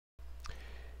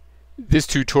This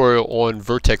tutorial on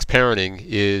Vertex parenting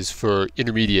is for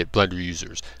intermediate Blender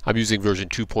users. I'm using version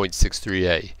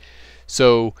 2.63a.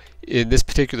 So in this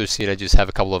particular scene I just have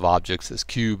a couple of objects, this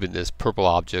cube and this purple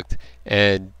object,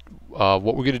 and what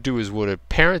we're going to do is we're going to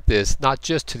parent this not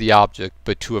just to the object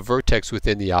but to a vertex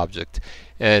within the object.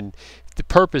 And the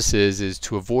purpose is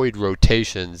to avoid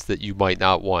rotations that you might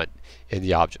not want in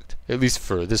the object, at least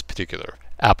for this particular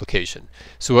application.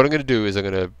 So what I'm going to do is I'm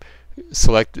going to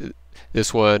select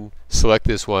this one, select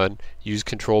this one, use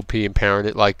Control P and parent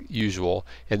it like usual,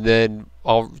 and then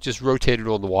I'll just rotate it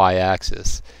on the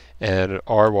y-axis and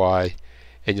RY,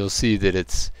 and you'll see that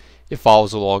it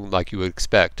follows along like you would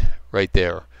expect right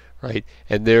there, right?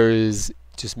 And there is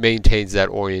just maintains that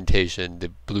orientation. The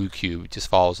blue cube just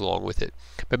follows along with it.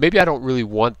 But maybe I don't really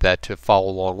want that to follow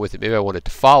along with it. Maybe I want it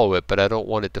to follow it, but I don't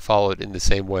want it to follow it in the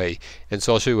same way. And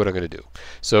so I'll show you what I'm going to do.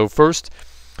 So first,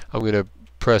 I'm going to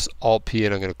press Alt P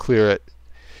and I'm going to clear it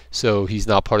so he's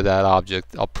not part of that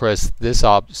object. I'll press this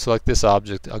select this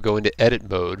object. I'll go into edit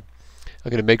mode. I'm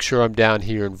going to make sure I'm down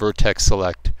here in Vertex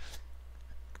select,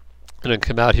 and then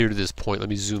come out here to this point. Let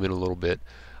me zoom in a little bit.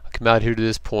 I'll come out here to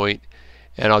this point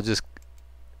and I'll just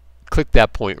click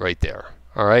that point right there.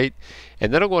 Alright,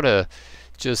 and then I'm going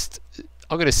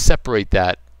to separate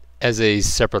that as a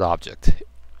separate object,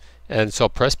 and so I'll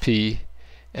press P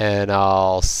and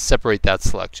I'll separate that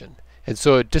selection. And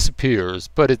so it disappears,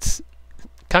 but it's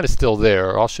kind of still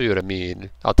there. I'll show you what I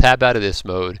mean. I'll tab out of this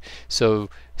mode. So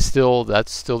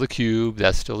that's still the cube,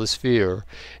 that's still the sphere.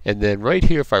 And then right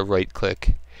here, if I right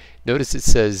click, notice it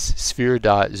says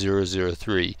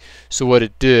sphere.003. So what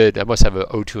it did, I must have an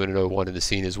O2 and an O1 in the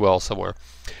scene as well somewhere.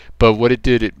 But what it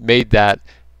did, it made that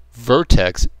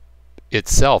vertex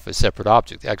itself a separate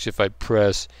object. Actually, if I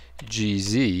press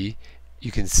GZ,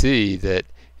 you can see that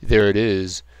there it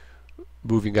is,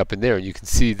 moving up in there, and you can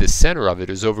see the center of it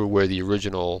is over where the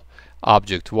original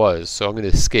object was. So I'm going to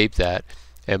escape that,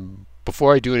 and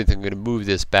before I do anything, I'm going to move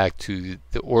this back to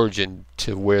the origin,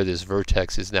 to where this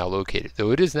vertex is now located, though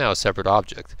it is now a separate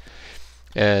object.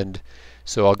 And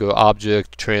so I'll go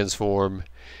Object, Transform,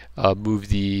 move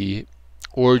the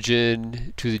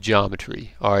origin to the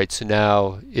geometry. Alright, so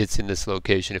now it's in this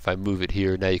location. If I move it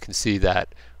here, now you can see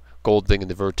that gold thing and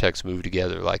the vertex move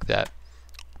together like that.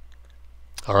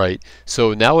 Alright,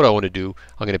 so now what I want to do,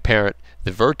 I'm going to parent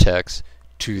the vertex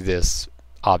to this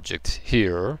object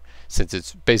here, since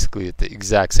it's basically at the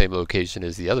exact same location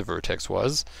as the other vertex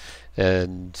was.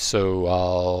 And so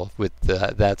I'll, with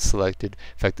that selected,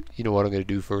 in fact, you know what I'm going to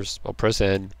do first? I'll press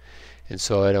N, and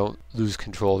so I don't lose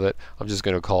control of it, I'm just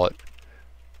going to call it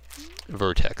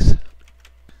vertex,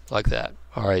 like that.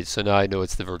 Alright, so now I know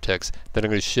it's the vertex. Then I'm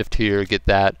going to shift here, get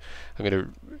that, I'm going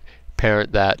to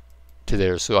parent that to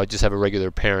there, so I just have a regular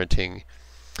parenting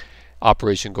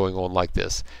operation going on like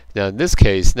this. Now in this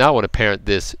case, now I want to parent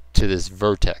this to this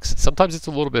vertex. Sometimes it's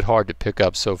a little bit hard to pick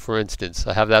up, so for instance,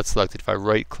 I have that selected. If I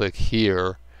right click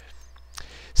here,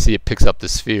 see it picks up the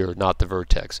sphere, not the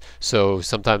vertex. So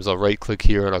sometimes I'll right click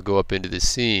here and I'll go up into the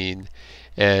scene,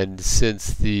 and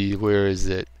since where is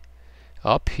it?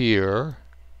 Up here,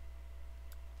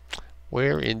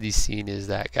 where in the scene is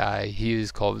that guy? He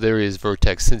is called, there he is,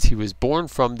 vertex. Since he was born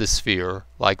from the sphere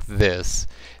like this,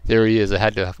 there he is. I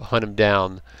had to hunt him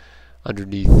down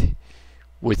underneath,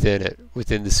 within it,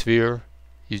 within the sphere.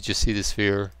 You just see the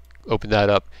sphere, open that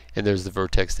up, and there's the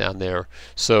vertex down there.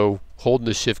 So holding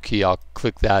the shift key, I'll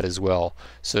click that as well.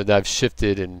 So now I've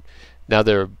shifted, and now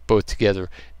they're both together.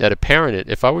 Now to parent it,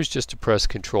 if I was just to press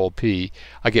Control P,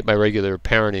 I get my regular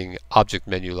parenting object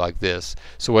menu like this.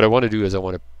 So what I want to do is I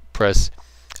want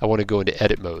to go into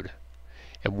edit mode,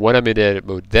 and when I'm in edit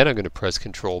mode, then I'm going to press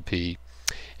Control P,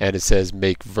 and it says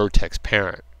make vertex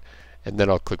parent, and then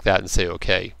I'll click that and say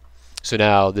OK. So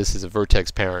now this is a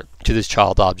vertex parent to this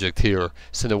child object here.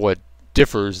 So then what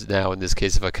differs now in this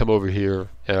case, if I come over here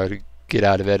and I get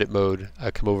out of edit mode, I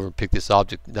come over and pick this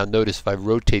object. Now notice if I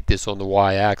rotate this on the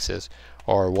y-axis,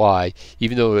 RY,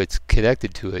 even though it's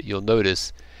connected to it, you'll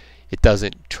notice it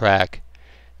doesn't track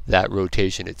that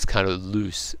rotation. It's kind of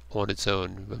loose on its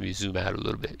own. Let me zoom out a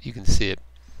little bit. You can see it.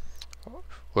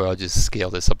 Or I'll just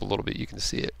scale this up a little bit. You can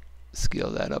see it.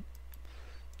 Scale that up.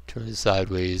 Turn it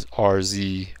sideways.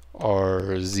 RZ,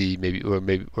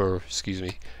 maybe, or excuse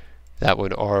me. That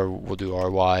one R, we'll do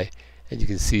RY, and you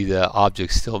can see the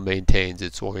object still maintains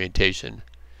its orientation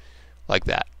like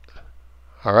that.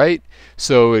 All right.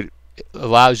 So it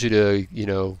allows you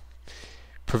to,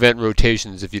 prevent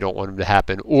rotations if you don't want them to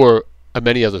happen, or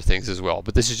many other things as well.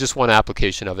 But this is just one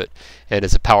application of it, and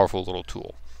it's a powerful little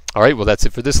tool. Alright, well that's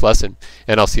it for this lesson,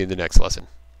 and I'll see you in the next lesson.